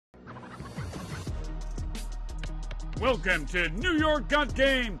Welcome to New York Got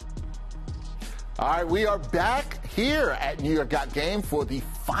Game. All right, we are back here at New York Got Game for the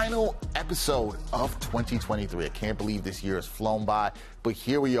final episode of 2023. I can't believe this year has flown by, but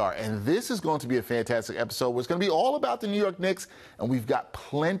here we are. And this is going to be a fantastic episode where it's going to be all about the New York Knicks, and we've got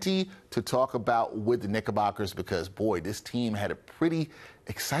plenty to talk about with the Knickerbockers because, boy, this team had a pretty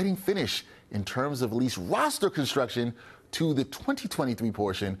exciting finish in terms of at least roster construction to the 2023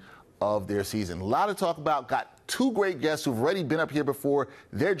 portion of their season. A lot to talk about. Got two great guests who've already been up here before.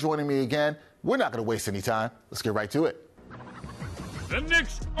 They're joining me again. We're not going to waste any time. Let's get right to it. The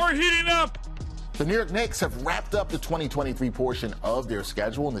Knicks are heating up. The New York Knicks have wrapped up the 2023 portion of their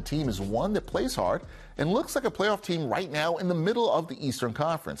schedule, and the team is one that plays hard and looks like a playoff team right now in the middle of the Eastern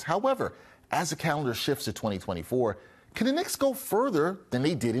Conference. However, as the calendar shifts to 2024, can the Knicks go further than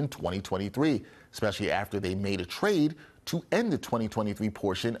they did in 2023, especially after they made a trade to end the 2023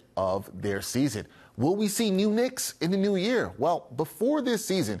 portion of their season? Will we see new Knicks in the new year? Well, before this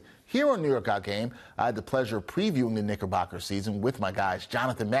season, here on New York Got Game, I had the pleasure of previewing the Knickerbocker season with my guys,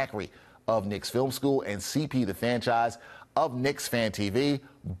 Jonathan Macri of Knicks Film School and CP the Fanchise of Knicks Fan TV.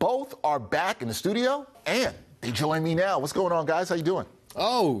 Both are back in the studio, and they join me now. What's going on, guys? How you doing?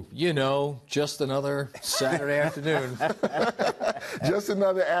 Oh, you know, just another Saturday afternoon. Just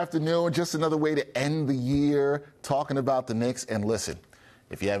another afternoon, just another way to end the year talking about the Knicks. And listen,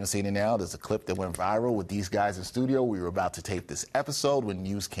 if you haven't seen it now, there's a clip that went viral with these guys in studio. We were about to tape this episode when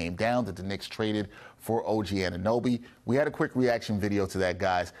news came down that the Knicks traded for OG Anunoby. We had a quick reaction video to that,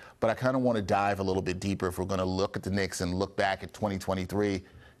 guys, but I kind of want to dive a little bit deeper if we're going to look at the Knicks and look back at 2023.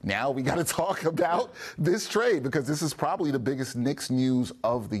 Now we got to talk about this trade because this is probably the biggest Knicks news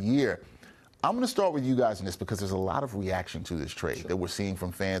of the year. I'm going to start with you guys in this because there's a lot of reaction to this trade that we're seeing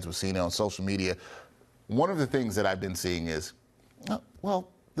from fans. We're seeing it on social media. One of the things that I've been seeing is,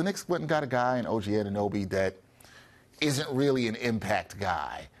 well, the Knicks went and got a guy in OG Anunoby that isn't really an impact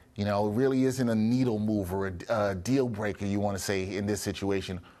guy. You know, really isn't a needle mover, a deal breaker, you want to say, in this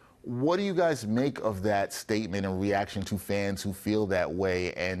situation. What do you guys make of that statement and reaction to fans who feel that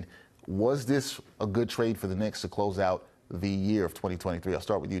way? And was this a good trade for the Knicks to close out the year of 2023? I'll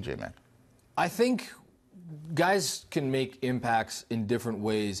start with you, J-Man. I think guys can make impacts in different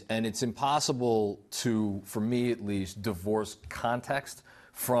ways, and it's impossible to, for me at least, divorce context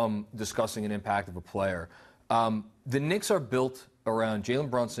from discussing an impact of a player. The Knicks are built around Jalen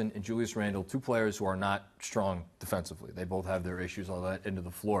Brunson and Julius Randle, two players who are not strong defensively. They both have their issues on that end of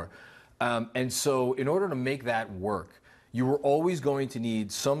the floor. And so in order to make that work, you were always going to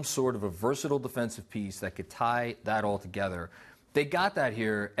need some sort of a versatile defensive piece that could tie that all together. They got that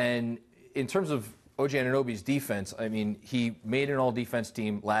here, and in terms of OG Anunoby's defense, I mean, he made an all-defense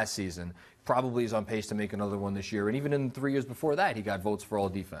team last season. Probably is on pace to make another one this year. And even in the 3 years before that, he got votes for all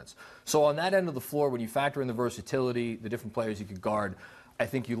defense. So on that end of the floor, when you factor in the versatility, the different players you could guard, I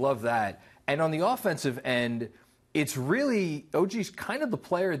think you love that. And on the offensive end, it's really, OG's kind of the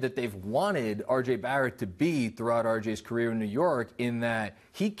player that they've wanted R.J. Barrett to be throughout R.J.'s career in New York, in that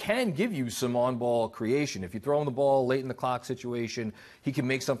he can give you some on-ball creation. If you throw him the ball late in the clock situation, he can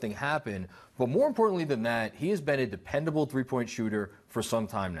make something happen. But more importantly than that, he has been a dependable three-point shooter for some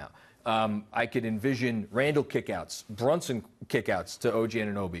time now. I could envision Randle kickouts, Brunson kickouts to OG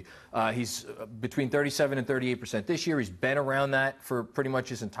Anunoby. He's between 37 and 38% this year. He's been around that for pretty much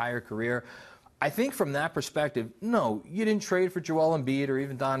his entire career. I think from that perspective, no, you didn't trade for Joel Embiid or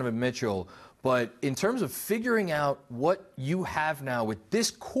even Donovan Mitchell. But in terms of figuring out what you have now with this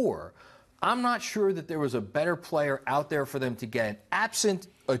core, I'm not sure that there was a better player out there for them to get, absent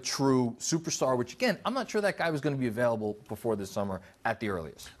a true superstar, which, again, I'm not sure that guy was going to be available before this summer at the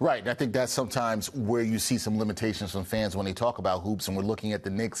earliest. Right. And I think that's sometimes where you see some limitations from fans when they talk about hoops, and we're looking at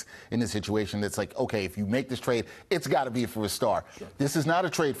the Knicks in a situation that's like, okay, if you make this trade, it's got to be for a star. Sure. This is not a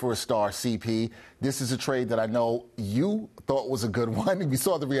trade for a star, CP. This is a trade that I know you thought was a good one. We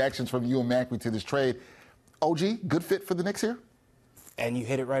saw the reactions from you and Macri to this trade. OG, good fit for the Knicks here? And you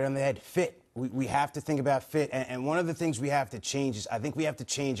hit it right on the head. Fit. We have to think about fit. And one of the things we have to change is I think we have to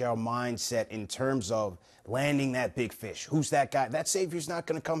change our mindset in terms of landing that big fish. Who's that guy? That savior's not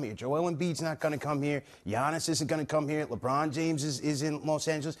going to come here. Joel Embiid's not going to come here. Giannis isn't going to come here. LeBron James is in Los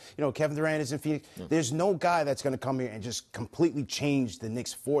Angeles. You know, Kevin Durant is in Phoenix. Yeah. There's no guy that's going to come here and just completely change the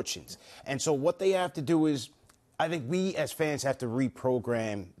Knicks' fortunes. And so what they have to do is, I think we as fans have to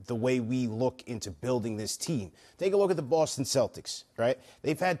reprogram the way we look into building this team. Take a look at the Boston Celtics, right?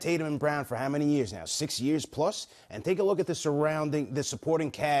 They've had Tatum and Brown for how many years now? 6 years plus? And take a look at the supporting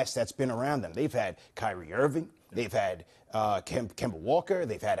cast that's been around them. They've had Kyrie Irving, They've had Kemba Walker.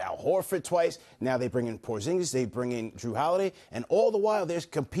 They've had Al Horford twice. Now they bring in Porzingis. They bring in Drew Holiday. And all the while, they're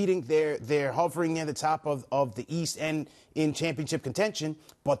competing. They're hovering near the top of the East and in championship contention,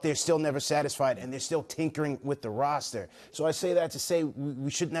 but they're still never satisfied, and they're still tinkering with the roster. So I say that to say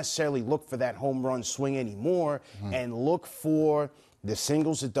we shouldn't necessarily look for that home run swing anymore and look for the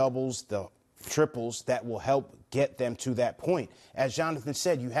singles, the doubles, the triples that will help get them to that point. As Jonathan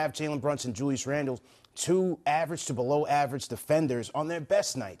said, you have Jalen Brunson, Julius Randle, two average to below average defenders on their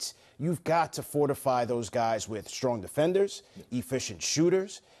best nights. You've got to fortify those guys with strong defenders, efficient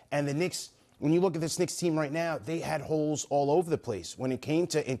shooters, and the Knicks. When you look at this Knicks team right now, they had holes all over the place when it came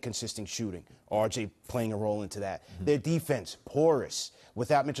to inconsistent shooting. RJ playing a role into that. Their defense, porous.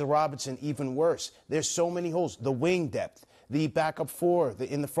 Without Mitchell Robinson, even worse. There's so many holes. The wing depth, the backup four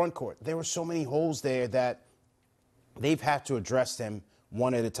in the front court. There were so many holes there that they've had to address them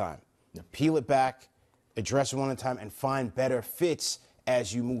one at a time. Peel it back, address it one at a time, and find better fits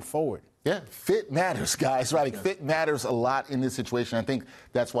as you move forward. Yeah, fit matters, guys, right? Fit matters a lot in this situation. I think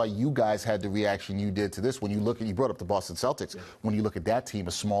that's why you guys had the reaction you did to this. When you look at, you brought up the Boston Celtics. Yeah. When you look at that team,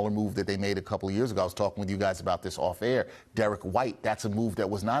 a smaller move that they made a couple of years ago, I was talking with you guys about this off air. Derek White, that's a move that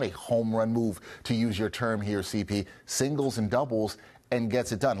was not a home run move, to use your term here, CP. Singles and doubles and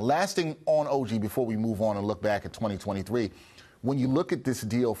gets it done. Last thing on OG before we move on and look back at 2023, when you look at this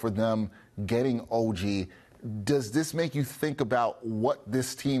deal for them getting OG, does this make you think about what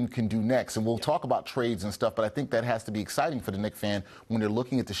this team can do next? And we'll talk about trades and stuff, but I think that has to be exciting for the Knicks fan when they're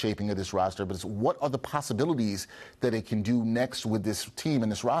looking at the shaping of this roster. But it's what are the possibilities that it can do next with this team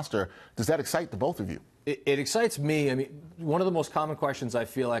and this roster? Does that excite the both of you? It excites me. I mean, one of the most common questions I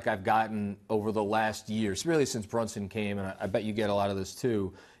feel like I've gotten over the last year, really since Brunson came, and I bet you get a lot of this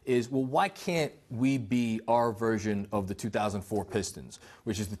too, is, well, why can't we be our version of the 2004 Pistons,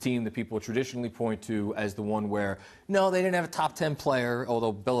 which is the team that people traditionally point to as the one where, no, they didn't have a top 10 player,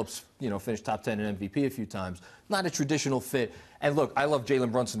 although Billups, finished top 10 in MVP a few times. Not a traditional fit. And look, I love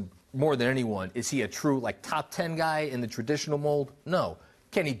Jalen Brunson more than anyone. Is he a true, top 10 guy in the traditional mold? No.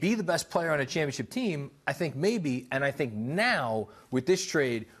 Can he be the best player on a championship team? I think maybe. And I think now, with this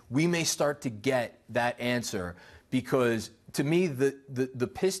trade, we may start to get that answer, because to me,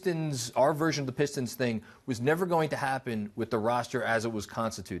 the Pistons, our version of the Pistons thing, was never going to happen with the roster as it was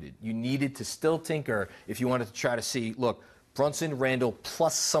constituted. You needed to still tinker if you wanted to try to see, look, Brunson, Randle,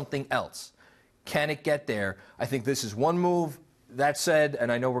 plus something else. Can it get there? I think this is one move. That said,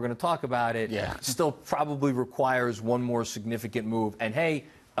 and I know we're going to talk about it, still probably requires one more significant move. And, hey,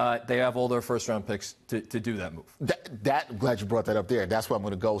 they have all their first-round picks to do that move. I'm glad you brought that up there. That's where I'm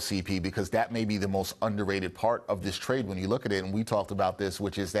going to go, CP, because that may be the most underrated part of this trade when you look at it. And we talked about this,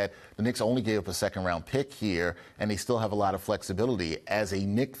 which is that the Knicks only gave up a second-round pick here, and they still have a lot of flexibility. As a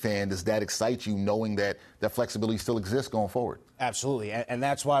Knicks fan, does that excite you, knowing that that flexibility still exists going forward? Absolutely, and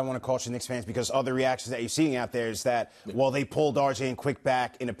that's why I want to caution Knicks fans, because other reactions that you're seeing out there is that, well, they pulled RJ and Quick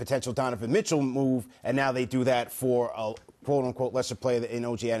back in a potential Donovan Mitchell move, and now they do that for a quote-unquote lesser player in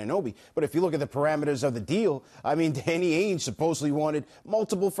OG Anunoby. But if you look at the parameters of the deal, I mean, Danny Ainge supposedly wanted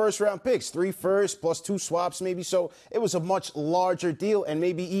multiple first-round picks, 3 firsts plus 2 swaps maybe. So it was a much larger deal, and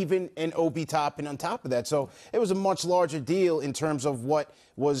maybe even an OB Toppin on top of that. So it was a much larger deal in terms of what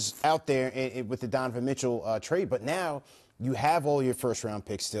was out there with the Donovan Mitchell trade. But now you have all your first-round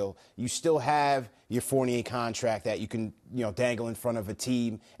picks still. You still have your Fournier contract that you can, dangle in front of a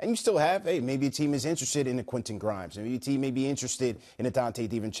team. And you still have, hey, maybe a team is interested in a Quentin Grimes. Maybe a team may be interested in a Dante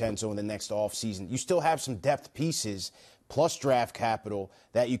DiVincenzo in the next offseason. You still have some depth pieces plus draft capital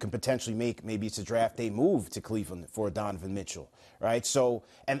that you can potentially make. Maybe it's a draft day move to Cleveland for a Donovan Mitchell, right? So,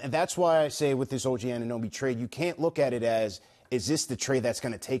 and that's why I say with this OG Anunoby trade, you can't look at it as, is this the trade that's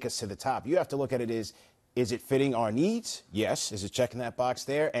going to take us to the top? You have to look at it as, is it fitting our needs? Yes. Is it checking that box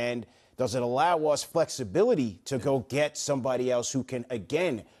there? And does it allow us flexibility to go get somebody else who can,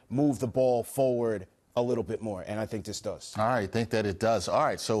 again, move the ball forward a little bit more? And I think this does. All right, I think that it does. All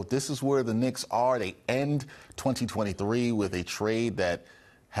right, so this is where the Knicks are. They end 2023 with a trade that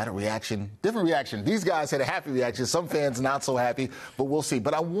had a reaction, different reaction. These guys had a happy reaction. Some fans not so happy, but we'll see.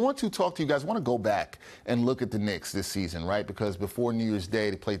 But I want to talk to you guys. I want to go back and look at the Knicks this season, right? Because before New Year's Day,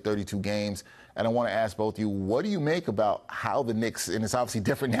 they played 32 games. And I want to ask both of you, what do you make about how the Knicks, and it's obviously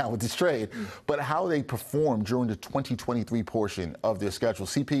different now with this trade, but how they performed during the 2023 portion of their schedule?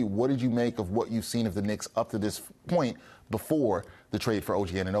 CP, what did you make of what you've seen of the Knicks up to this point before the trade for OG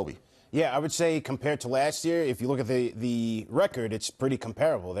Anunoby? Yeah, I would say compared to last year, if you look at the record, it's pretty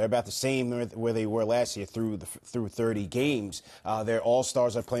comparable. They're about the same where they were last year through 30 games. Their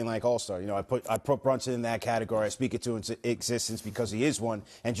all-stars are playing like all-stars. You know, I put Brunson in that category. I speak it to existence because he is one,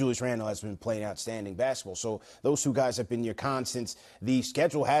 and Julius Randle has been playing outstanding basketball. So those two guys have been your constants. The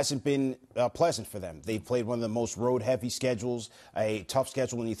schedule hasn't been pleasant for them. They've played one of the most road-heavy schedules, a tough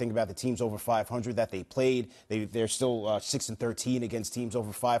schedule when you think about the teams over 500 that they played. They're still 6-13 against teams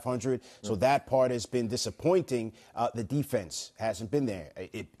over 500. So that part has been disappointing. The defense hasn't been there.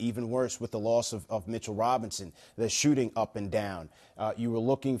 Even worse with the loss of Mitchell Robinson, the shooting up and down. You were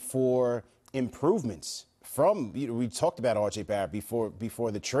looking for improvements from, we talked about R.J. Barrett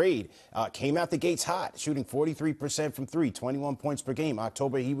before the trade. Came out the gates hot, shooting 43% from three, 21 points per game.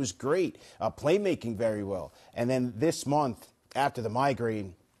 October, he was great, playmaking very well. And then this month, after the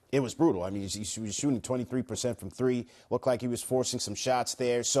migraine, it was brutal. I mean, he was shooting 23% from three. Looked like he was forcing some shots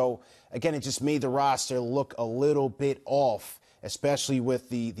there. So, again, it just made the roster look a little bit off, especially with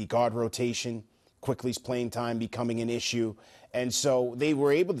the guard rotation, Quickly's playing time becoming an issue. And so they've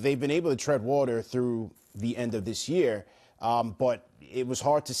been able to tread water through the end of this year. But it was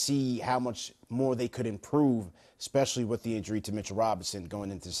hard to see how much more they could improve, especially with the injury to Mitchell Robinson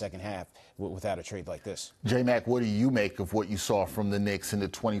going into the second half without a trade like this. J-Mac, what do you make of what you saw from the Knicks in the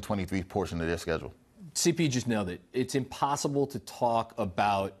 2023 portion of their schedule? CP just nailed it. It's impossible to talk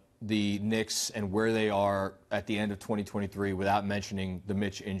about the Knicks and where they are at the end of 2023 without mentioning the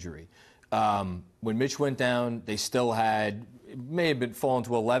Mitch injury. When Mitch went down, they still had, it may have been fallen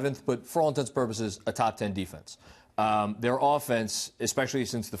to 11th, but for all intents and purposes, a top 10 defense. Their offense, especially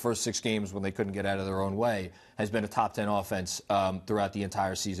since the first 6 games when they couldn't get out of their own way, has been a top 10 offense throughout the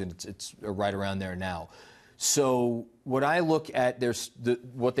entire season. It's right around there now. So when I look at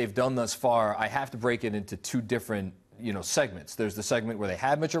what they've done thus far, I have to break it into 2 different segments. There's the segment where they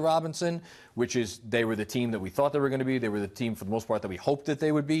had Mitchell Robinson, which is they were the team that we thought they were going to be. They were the team, for the most part, that we hoped that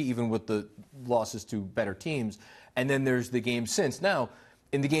they would be, even with the losses to better teams. And then there's the game since. Now,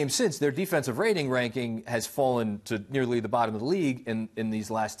 in the game since, their defensive rating ranking has fallen to nearly the bottom of the league in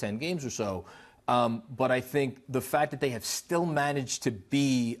these last 10 games or so. But I think the fact that they have still managed to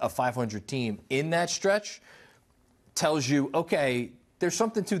be a 500 team in that stretch tells you, okay, there's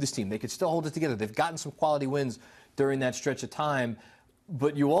something to this team. They could still hold it together. They've gotten some quality wins during that stretch of time.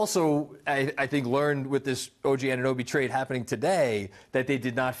 But you also, I think, learned with this OG Anunoby trade happening today that they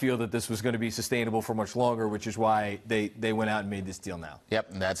did not feel that this was going to be sustainable for much longer, which is why they went out and made this deal now.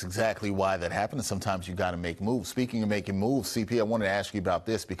 Yep, and that's exactly why that happened. And sometimes you got to make moves. Speaking of making moves, CP, I wanted to ask you about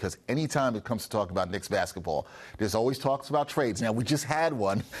this because anytime it comes to talk about Knicks basketball, there's always talks about trades. Now, we just had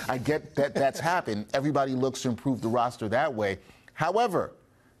one. I get that that's happened. Everybody looks to improve the roster that way. However,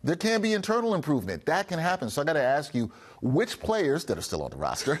 there can be internal improvement. That can happen. So I got to ask you, which players that are still on the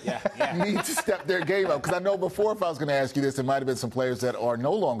roster need to step their game up? Because I know before, if I was going to ask you this, there might have been some players that are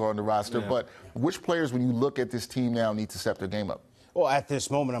no longer on the roster. Yeah. But which players, when you look at this team now, need to step their game up? Well, at this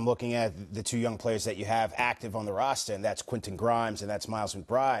moment, I'm looking at the 2 young players that you have active on the roster, and that's Quentin Grimes and that's Miles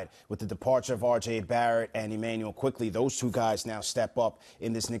McBride. With the departure of R.J. Barrett and Emmanuel Quickly, those 2 guys now step up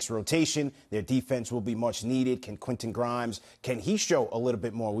in this Knicks rotation. Their defense will be much needed. Can Quentin Grimes, can he show a little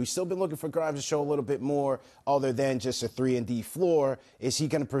bit more? We've still been looking for Grimes to show a little bit more other than just a 3-and-D floor. Is he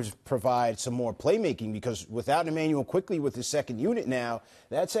going to provide some more playmaking? Because without Emmanuel Quickly with his second unit now,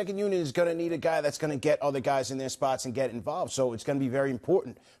 that second unit is going to need a guy that's going to get other guys in their spots and get involved. So it's going to be very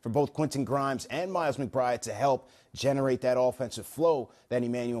important for both Quentin Grimes and Miles McBride to help generate that offensive flow that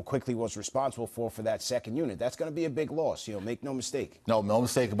Emmanuel Quickly was responsible for that second unit. That's going to be a big loss, make no mistake. No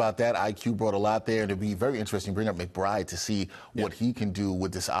mistake about that. IQ brought a lot there, and it'll be very interesting to bring up McBride to see what he can do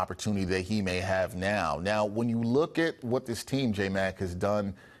with this opportunity that he may have now. Now, when you look at what this team, J-Mac, has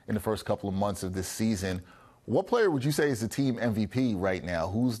done in the first couple of months of this season, what player would you say is the team MVP right now?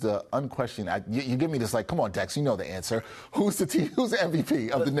 Who's the unquestioned? You give me this like, come on, Dex, you know the answer. Who's the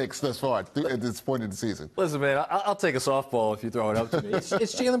MVP of the Knicks thus far at this point in the season? Listen, man, I'll take a softball if you throw it up to me. It's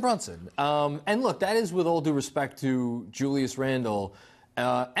Jalen Brunson. And look, that is with all due respect to Julius Randle.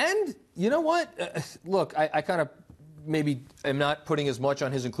 And you know what? Look, I kind of maybe am not putting as much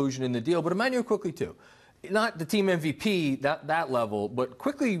on his inclusion in the deal, but Emmanuel Quickly too. Not the team MVP, that level, but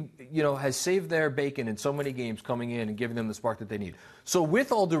Quickly, has saved their bacon in so many games coming in and giving them the spark that they need. So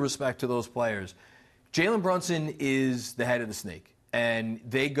with all due respect to those players, Jalen Brunson is the head of the snake, and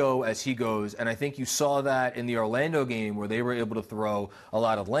they go as he goes. And I think you saw that in the Orlando game where they were able to throw a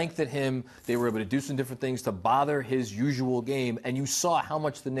lot of length at him. They were able to do some different things to bother his usual game. And you saw how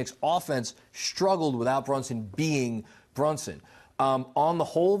much the Knicks offense struggled without Brunson being Brunson. On the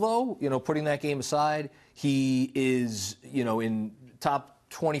whole, though, putting that game aside, he is, in top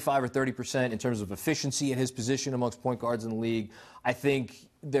 25 or 30% in terms of efficiency at his position amongst point guards in the league. I think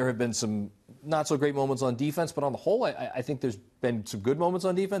there have been some not so great moments on defense, but on the whole, I think there's been some good moments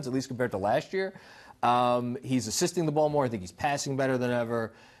on defense, at least compared to last year. He's assisting the ball more. I think he's passing better than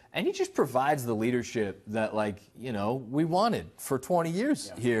ever. And he just provides the leadership that, we wanted for 20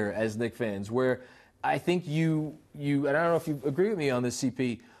 years here as Knicks fans, where I think you, and I don't know if you agree with me on this,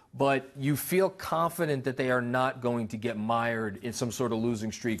 CP, but you feel confident that they are not going to get mired in some sort of losing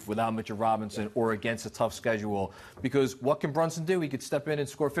streak without Mitchell Robinson or against a tough schedule. Because what can Brunson do? He could step in and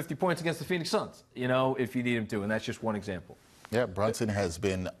score 50 points against the Phoenix Suns, if you need him to. And that's just one example. Yeah, Brunson has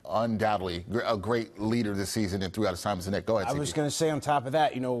been undoubtedly a great leader this season and throughout his time as a Knick. Go ahead, I was going to say on top of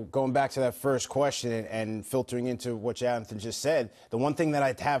that, going back to that first question and filtering into what Jonathan just said, the one thing that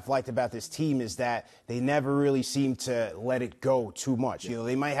I have liked about this team is that they never really seem to let it go too much.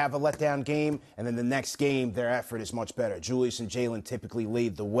 They might have a letdown game, and then the next game, their effort is much better. Julius and Jalen typically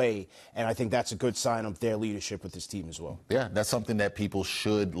lead the way, and I think that's a good sign of their leadership with this team as well. Yeah, that's something that people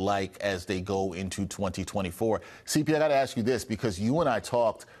should like as they go into 2024. CP, I got to ask you this, because you and I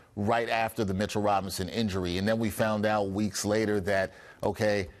talked right after the Mitchell Robinson injury, and then we found out weeks later that,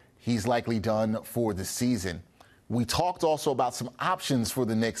 okay, he's likely done for the season. We talked also about some options for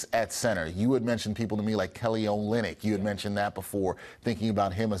the Knicks at center. You had mentioned people to me like Kelly Olynyk. You had mentioned that before, thinking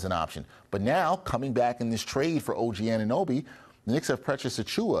about him as an option. But now, coming back in this trade for OG Anunoby, the Knicks have Precious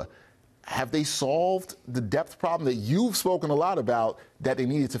Achiuwa. Have they solved the depth problem that you've spoken a lot about that they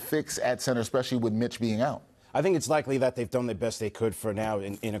needed to fix at center, especially with Mitch being out? I think it's likely that they've done the best they could for now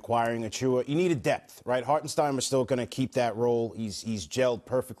in acquiring Achiuwa. You need a depth, right? Hartenstein is still going to keep that role. He's gelled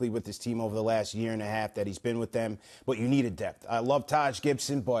perfectly with his team over the last year and a half that he's been with them, but you need a depth. I love Taj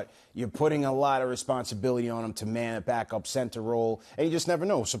Gibson, but you're putting a lot of responsibility on him to man a backup center role, and you just never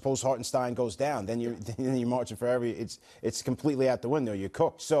know. Suppose Hartenstein goes down, then you're marching forever. It's completely out the window. You're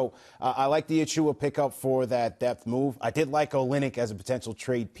cooked. So I like the Achiuwa pickup for that depth move. I did like Olynyk as a potential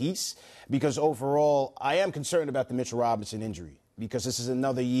trade piece because overall I am concerned about the Mitchell Robinson injury because this is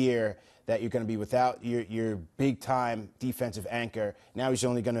another year that you're going to be without your big-time defensive anchor. Now he's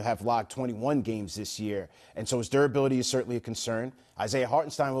only going to have logged 21 games this year, and so his durability is certainly a concern. Isaiah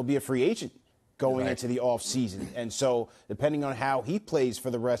Hartenstein will be a free agent going into the offseason, and so depending on how he plays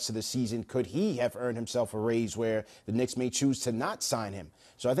for the rest of the season, could he have earned himself a raise where the Knicks may choose to not sign him?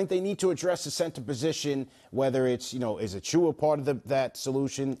 So I think they need to address the center position, whether it's, is Achiuwa part of that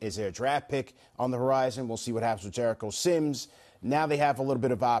solution? Is there a draft pick on the horizon? We'll see what happens with Jericho Sims. Now they have a little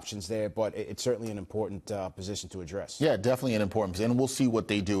bit of options there, but it's certainly an important position to address. Yeah, definitely an important position, and we'll see what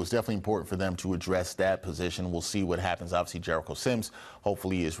they do. It's definitely important for them to address that position. We'll see what happens. Obviously, Jericho Sims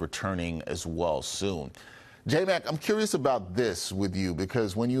hopefully is returning as well soon. J-Mac, I'm curious about this with you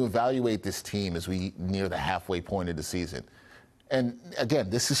because when you evaluate this team as we near the halfway point of the season, and again,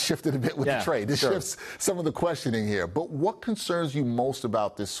 this has shifted a bit with the trade. This shifts some of the questioning here. But what concerns you most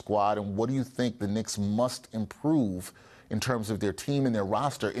about this squad, and what do you think the Knicks must improve in terms of their team and their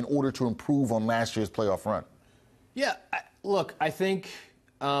roster in order to improve on last year's playoff run? Yeah, look, I think,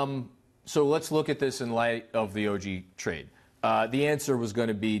 so let's look at this in light of the OG trade. The answer was going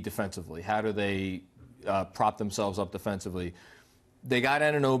to be defensively. How do they prop themselves up defensively? They got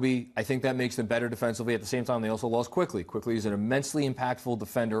Anunoby. I think that makes them better defensively. At the same time, they also lost Quickly. Quickly is an immensely impactful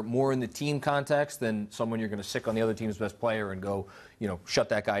defender, more in the team context than someone you're going to sick on the other team's best player and go, shut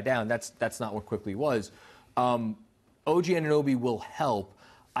that guy down. That's not what Quickly was. OG Anunoby will help.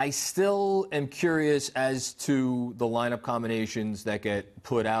 I still am curious as to the lineup combinations that get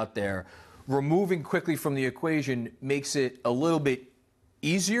put out there. Removing Quickly from the equation makes it a little bit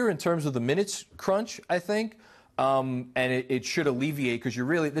easier in terms of the minutes crunch, I think. And it should alleviate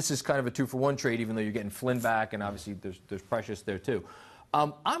because this is kind of a 2-for-1 trade, even though you're getting Flynn back, and obviously there's Precious there too.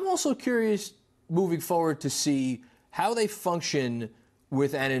 I'm also curious moving forward to see how they function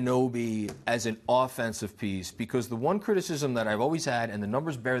with Anunoby as an offensive piece, because the one criticism that I've always had, and the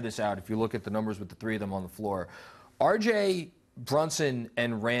numbers bear this out if you look at the numbers with the three of them on the floor, RJ, Brunson,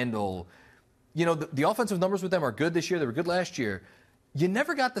 and Randall, the offensive numbers with them are good this year. They were good last year. You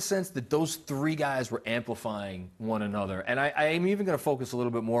never got the sense that those three guys were amplifying one another. And I am even going to focus a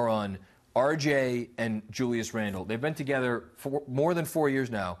little bit more on RJ and Julius Randle. They've been together for more than 4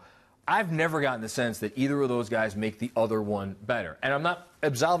 years now. I've never gotten the sense that either of those guys make the other one better. And I'm not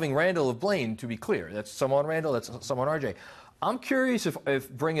absolving Randle of blame, to be clear. That's some on Randle, that's some on RJ. I'm curious if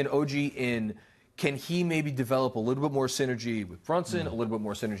bringing OG in, can he maybe develop a little bit more synergy with Brunson, a little bit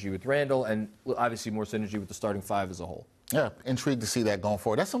more synergy with Randle, and obviously more synergy with the starting five as a whole. Yeah, intrigued to see that going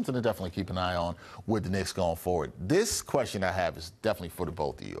forward. That's something to definitely keep an eye on with the Knicks going forward. This question I have is definitely for the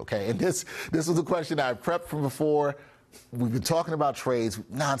both of you, okay? And this was a question I prepped from before. we've been talking about trades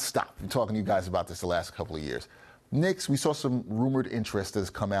nonstop. We've been talking to you guys about this the last couple of years. Knicks, we saw some rumored interest that has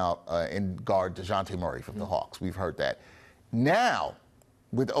come out in guard DeJounte Murray from the Hawks. We've heard that. Now,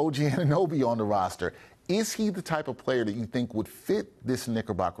 with OG Anunoby on the roster, is he the type of player that you think would fit this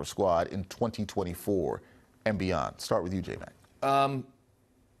Knickerbocker squad in 2024 and beyond? Start with you, J-Mac.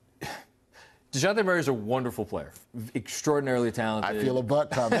 DeJounte Murray is a wonderful player, extraordinarily talented. I feel a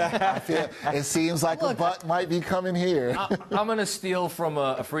butt coming. It seems like a butt might be coming here. I'm going to steal from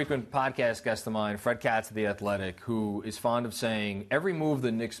a frequent podcast guest of mine, Fred Katz of The Athletic, who is fond of saying every move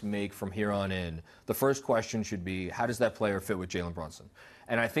the Knicks make from here on in, the first question should be, how does that player fit with Jalen Brunson?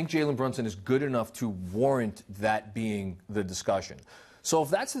 And I think Jalen Brunson is good enough to warrant that being the discussion. So if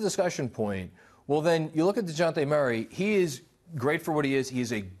that's the discussion point, well, then you look at DeJounte Murray. He is great for what he is. He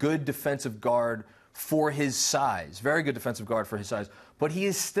is a good defensive guard for his size. Very good defensive guard for his size. But he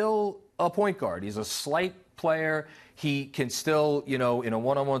is still a point guard. He's a slight player. He can still, in a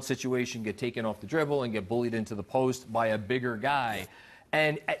one-on-one situation, get taken off the dribble and get bullied into the post by a bigger guy.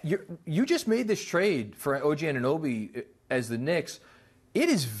 And you just made this trade for OG Anunoby as the Knicks. It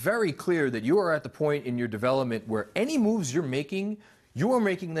is very clear that you are at the point in your development where any moves you're making, you are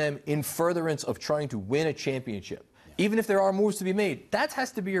making them in furtherance of trying to win a championship. Even if there are moves to be made, that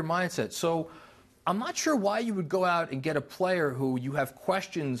has to be your mindset. So I'm not sure why you would go out and get a player who you have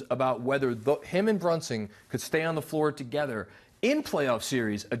questions about whether him and Brunson could stay on the floor together in playoff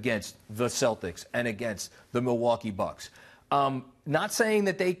series against the Celtics and against the Milwaukee Bucks. Not saying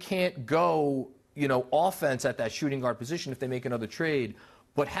that they can't go, offense at that shooting guard position if they make another trade,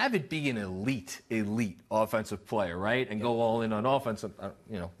 but have it be an elite offensive player, right? And go all in on offense.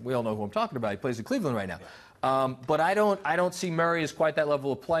 We all know who I'm talking about. He plays in Cleveland right now. But I don't see Murray as quite that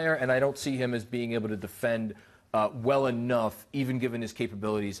level of player, and I don't see him as being able to defend well enough, even given his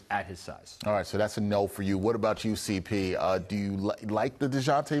capabilities at his size. All right, so that's a no for you. What about you, CP? Do you like the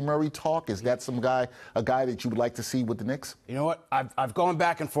DeJounte Murray talk? Is that a guy that you would like to see with the Knicks? You know what? I've gone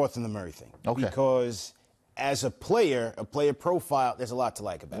back and forth on the Murray thing. Okay. Because as a player profile, there's a lot to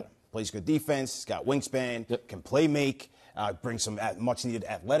like about him. Plays good defense, he's got wingspan, can play make. Bring some much-needed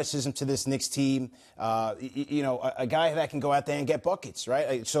athleticism to this Knicks team. A guy that can go out there and get buckets,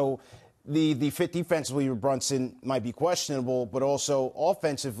 right? So the fit defensively with Brunson might be questionable, but also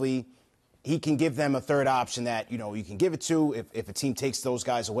offensively, he can give them a third option that, you can give it to. If a team takes those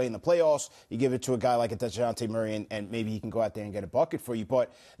guys away in the playoffs, you give it to a guy like a DeJounte Murray, and maybe he can go out there and get a bucket for you.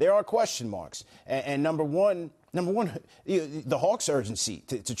 But there are question marks. And number one, the Hawks' urgency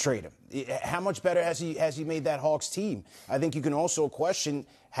to trade him. How much better has he made that Hawks team? I think you can also question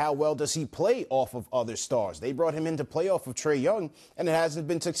how well does he play off of other stars. They brought him in to play off of Trae Young, and it hasn't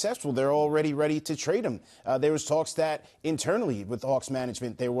been successful. They're already ready to trade him. There was talks that internally with the Hawks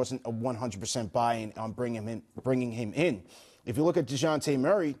management, there wasn't a 100% buy-in on bringing him in. If you look at DeJounte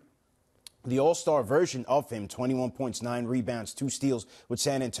Murray, the all-star version of him, 21 points, 9 rebounds, 2 steals with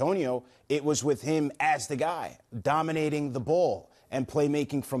San Antonio, it was with him as the guy, dominating the ball and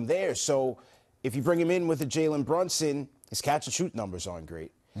playmaking from there. So if you bring him in with a Jalen Brunson, his catch-and-shoot numbers aren't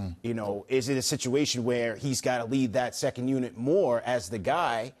great. Is it a situation where he's got to lead that second unit more as the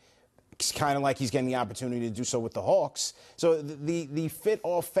guy? It's kind of like he's getting the opportunity to do so with the Hawks. So the fit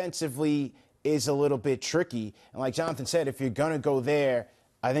offensively is a little bit tricky. And like Jonathan said, if you're going to go there,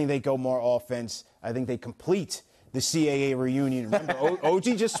 I think they go more offense. I think they complete the CAA reunion. Remember,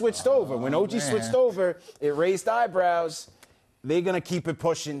 OG just switched over. When OG switched over, it raised eyebrows. They're going to keep it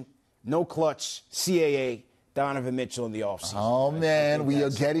pushing. No clutch, CAA, Donovan Mitchell in the offseason. Oh, man, we are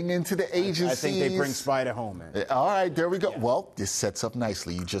getting into the agencies. I think they bring Spider home, man. All right, there we go. Yeah. Well, this sets up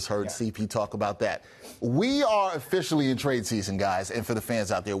nicely. You just heard CP talk about that. We are officially in trade season, guys, and for the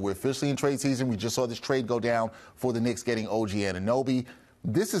fans out there, we're officially in trade season. We just saw this trade go down for the Knicks getting OG Anunoby.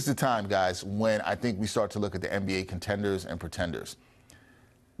 This is the time, guys, when I think we start to look at the NBA contenders and pretenders.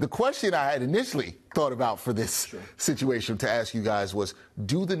 The question I had initially thought about for this situation to ask you guys was,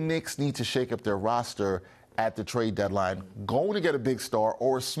 do the Knicks need to shake up their roster at the trade deadline, going to get a big star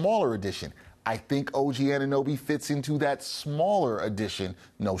or a smaller addition? I think OG Anunoby fits into that smaller addition.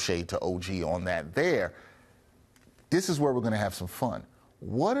 No shade to OG on that there. This is where we're going to have some fun.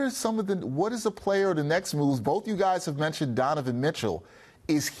 What is a player of the next moves? Both you guys have mentioned Donovan Mitchell.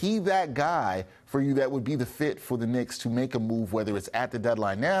 Is he that guy for you that would be the fit for the Knicks to make a move, whether it's at the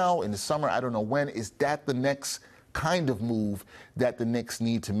deadline now, in the summer, I don't know when? Is that the next kind of move that the Knicks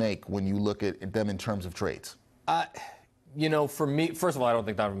need to make when you look at them in terms of trades? For me, first of all, I don't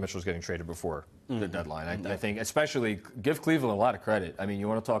think Donovan Mitchell's getting traded before the deadline. I think, especially, give Cleveland a lot of credit. I mean, you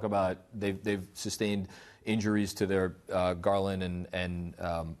want to talk about they've sustained, injuries to their Garland and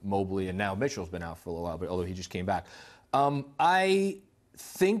Mobley, and now Mitchell's been out for a little while, but although he just came back. I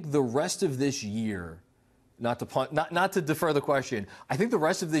think the rest of this year, not to defer the question, I think the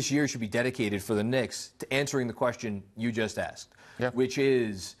rest of this year should be dedicated for the Knicks to answering the question you just asked, which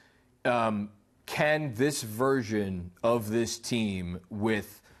is, can this version of this team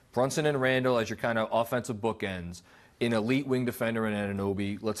with Brunson and Randall as your kind of offensive bookends, an elite wing defender in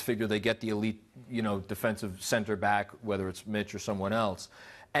Anunoby, let's figure they get the elite, defensive center back, whether it's Mitch or someone else,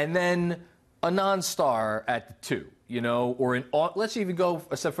 and then a non-star at the 2, or let's even go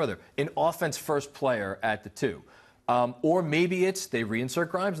a step further, an offense-first player at the 2. Or maybe it's they reinsert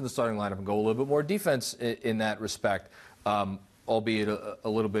Grimes in the starting lineup and go a little bit more defense in that respect, albeit a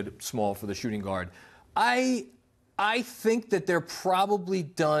little bit small for the shooting guard. I think that they're probably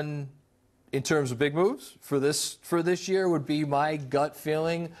done in terms of big moves for this year would be my gut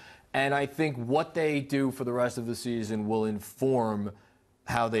feeling. And I think what they do for the rest of the season will inform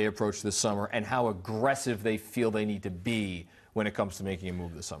how they approach this summer and how aggressive they feel they need to be when it comes to making a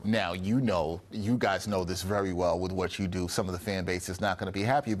move this summer. Now, you guys know this very well with what you do. Some of the fan base is not going to be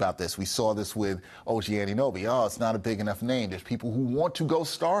happy about this. We saw this with OG Anunoby. Oh, it's not a big enough name. There's people who want to go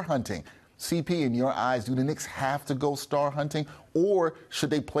star hunting. CP, in your eyes, do the Knicks have to go star hunting, or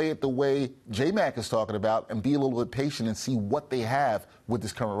should they play it the way J-Mac is talking about and be a little bit patient and see what they have with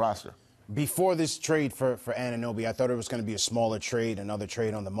this current roster? Before this trade for Anunoby, I thought it was going to be a smaller trade, another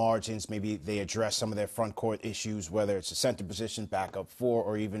trade on the margins. Maybe they address some of their front court issues, whether it's a center position, backup 4,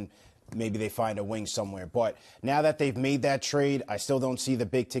 or even maybe they find a wing somewhere. But now that they've made that trade, I still don't see the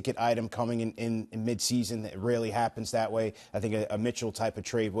big-ticket item coming in midseason. It rarely happens that way. I think a Mitchell type of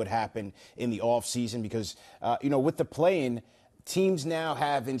trade would happen in the offseason because, with the play-in, teams now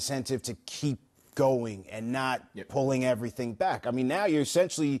have incentive to keep going and not pulling everything back. I mean, now you're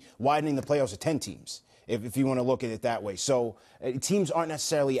essentially widening the playoffs to 10 teams, if you want to look at it that way. So teams aren't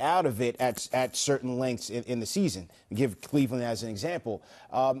necessarily out of it at certain lengths in the season. Give Cleveland as an example.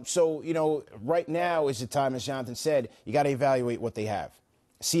 Right now is the time, as Jonathan said, you got to evaluate what they have.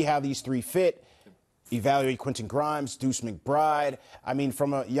 See how these 3 fit. Evaluate Quentin Grimes, Deuce McBride. I mean,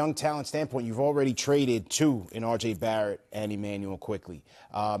 from a young talent standpoint, you've already traded 2 in R.J. Barrett and Emmanuel quickly.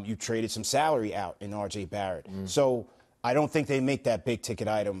 You traded some salary out in R.J. Barrett. So I don't think they make that big-ticket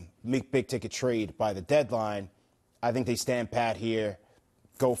trade by the deadline. I think they stand pat here,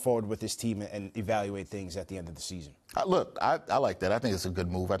 go forward with this team, and evaluate things at the end of the season. Look, I like that. I think it's a good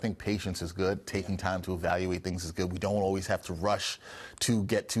move. I think patience is good. Taking time to evaluate things is good. We don't always have to rush to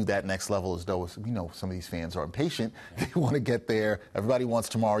get to that next level as though, some of these fans are impatient. They want to get there. Everybody wants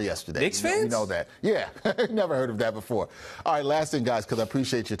tomorrow yesterday. Knicks fans? We know that. Yeah. Never heard of that before. All right, last thing, guys, because I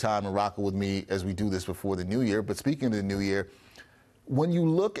appreciate your time and rocking with me as we do this before the new year. But speaking of the new year, when you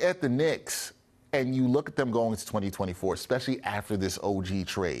look at the Knicks and you look at them going into 2024, especially after this OG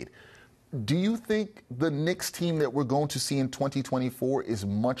trade, do you think the Knicks team that we're going to see in 2024 is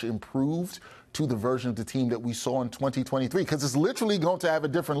much improved to the version of the team that we saw in 2023? Because it's literally going to have a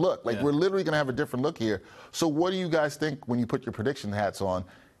different look. We're literally going to have a different look here. So what do you guys think when you put your prediction hats on?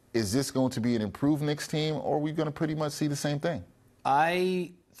 Is this going to be an improved Knicks team, or are we going to pretty much see the same thing?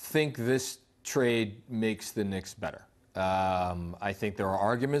 I think this trade makes the Knicks better. I think there are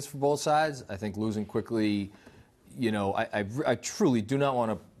arguments for both sides. I think losing quickly, I truly do not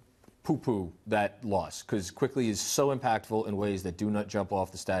want to poo-poo that loss because Quickly is so impactful in ways that do not jump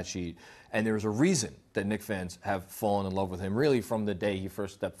off the stat sheet. And there's a reason that Knicks fans have fallen in love with him, really from the day he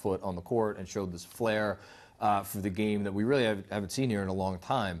first stepped foot on the court and showed this flair for the game that we really haven't seen here in a long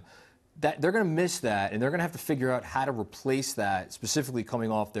time. That they're going to miss that, and they're going to have to figure out how to replace that, specifically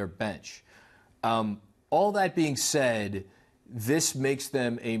coming off their bench. All that being said, this makes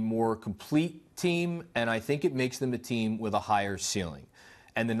them a more complete team, and I think it makes them a team with a higher ceiling.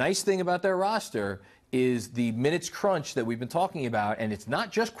 And the nice thing about their roster is the minutes crunch that we've been talking about, and it's not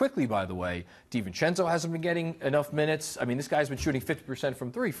just Quickly, by the way. DiVincenzo hasn't been getting enough minutes. I mean, this guy's been shooting 50%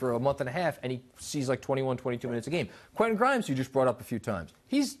 from 3 for a month and a half, and he sees like 21, 22 minutes a game. Quentin Grimes, you just brought up a few times.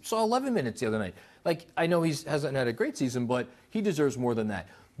 He saw 11 minutes the other night. I know he hasn't had a great season, but he deserves more than that.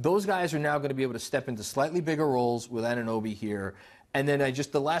 Those guys are now going to be able to step into slightly bigger roles with Anunoby here. And then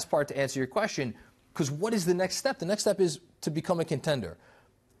the last part to answer your question, because what is the next step? The next step is to become a contender.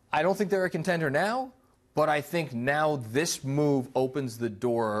 I don't think they're a contender now, but I think now this move opens the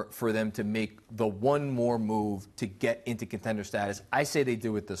door for them to make the one more move to get into contender status. I say they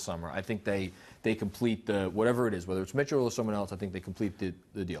do it this summer. I think they complete whatever it is, whether it's Mitchell or someone else, I think they complete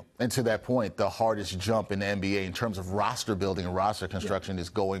the deal. And to that point, the hardest jump in the NBA in terms of roster building and roster construction is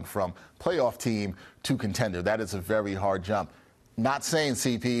going from playoff team to contender. That is a very hard jump. Not saying,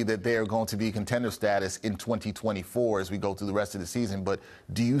 CP, that they are going to be contender status in 2024 as we go through the rest of the season, but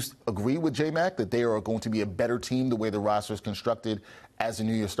do you agree with J-Mac that they are going to be a better team the way the roster is constructed as the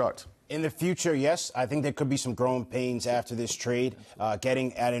new year starts? In the future, yes. I think there could be some growing pains after this trade,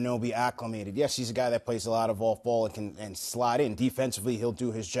 getting Anunoby acclimated. Yes, he's a guy that plays a lot of off ball and can slide in. Defensively, he'll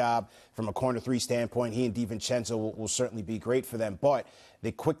do his job. From a corner three standpoint, he and DiVincenzo will certainly be great for them. But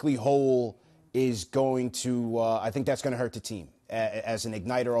the quickly hole is going to, I think that's going to hurt the team. As an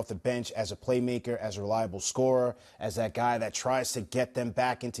igniter off the bench, as a playmaker, as a reliable scorer, as that guy that tries to get them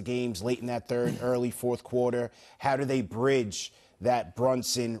back into games late in that third, early fourth quarter. How do they bridge that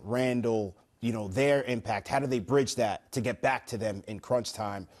Brunson, Randall, their impact? How do they bridge that to get back to them in crunch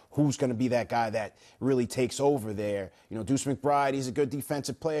time? Who's going to be that guy that really takes over there? Deuce McBride, he's a good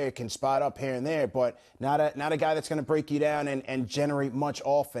defensive player, can spot up here and there, but not a guy that's going to break you down and generate much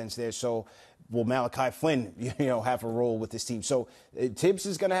offense there. So will Malachi Flynn, have a role with this team? So Tibbs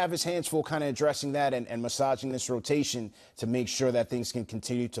is going to have his hands full kind of addressing that and massaging this rotation to make sure that things can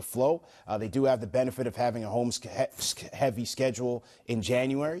continue to flow. They do have the benefit of having a home-heavy schedule in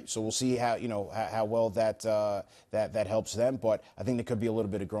January, so we'll see how well that helps them. But I think there could be a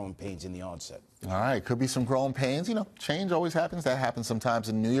little bit of growing pains in the onset. All right, could be some growing pains. Change always happens. That happens sometimes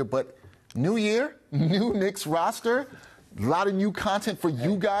in New Year. But New Year, new Knicks roster. A lot of new content for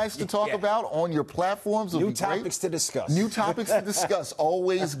you guys to talk about on your platforms. New topics to discuss. New topics to discuss.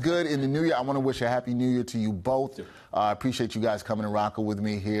 Always good in the new year. I want to wish a happy new year to you both. I appreciate you guys coming and rocking with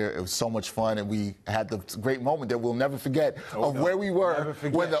me here. It was so much fun, and we had the great moment that we'll never forget where we were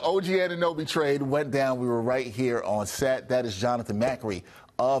when the OG Anunoby trade went down. We were right here on set. That is Jonathan Macri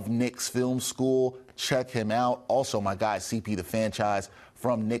of Knicks Film School. Check him out. Also, my guy, CP the Fanchise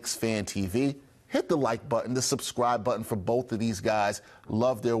from Knicks Fan TV. Hit the like button, the subscribe button for both of these guys.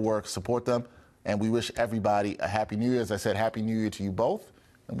 Love their work. Support them. And we wish everybody a Happy New Year. As I said, Happy New Year to you both.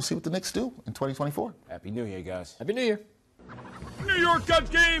 And we'll see what the Knicks do in 2024. Happy New Year, guys. Happy New Year. New York Got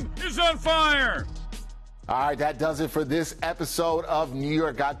Game is on fire. All right, that does it for this episode of New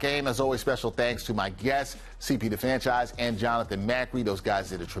York Got Game. As always, special thanks to my guests, CP the Fanchise and Jonathan Macri. Those guys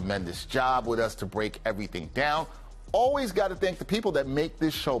did a tremendous job with us to break everything down. Always got to thank the people that make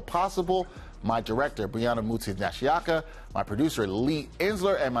this show possible. My director, Brianna Mutsi-Nashiaka, my producer, Lee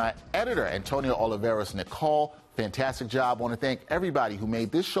Insler, and my editor, Antonio Oliveros Nicole. Fantastic job. I want to thank everybody who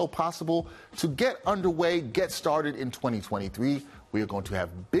made this show possible to get underway, get started in 2023. We are going to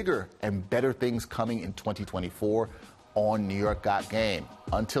have bigger and better things coming in 2024 on New York Got Game.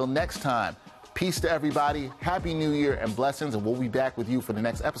 Until next time, peace to everybody, Happy New Year and blessings, and we'll be back with you for the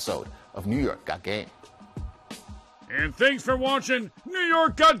next episode of New York Got Game. And thanks for watching New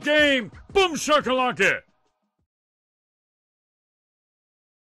York Got Game. Boom shakalaka.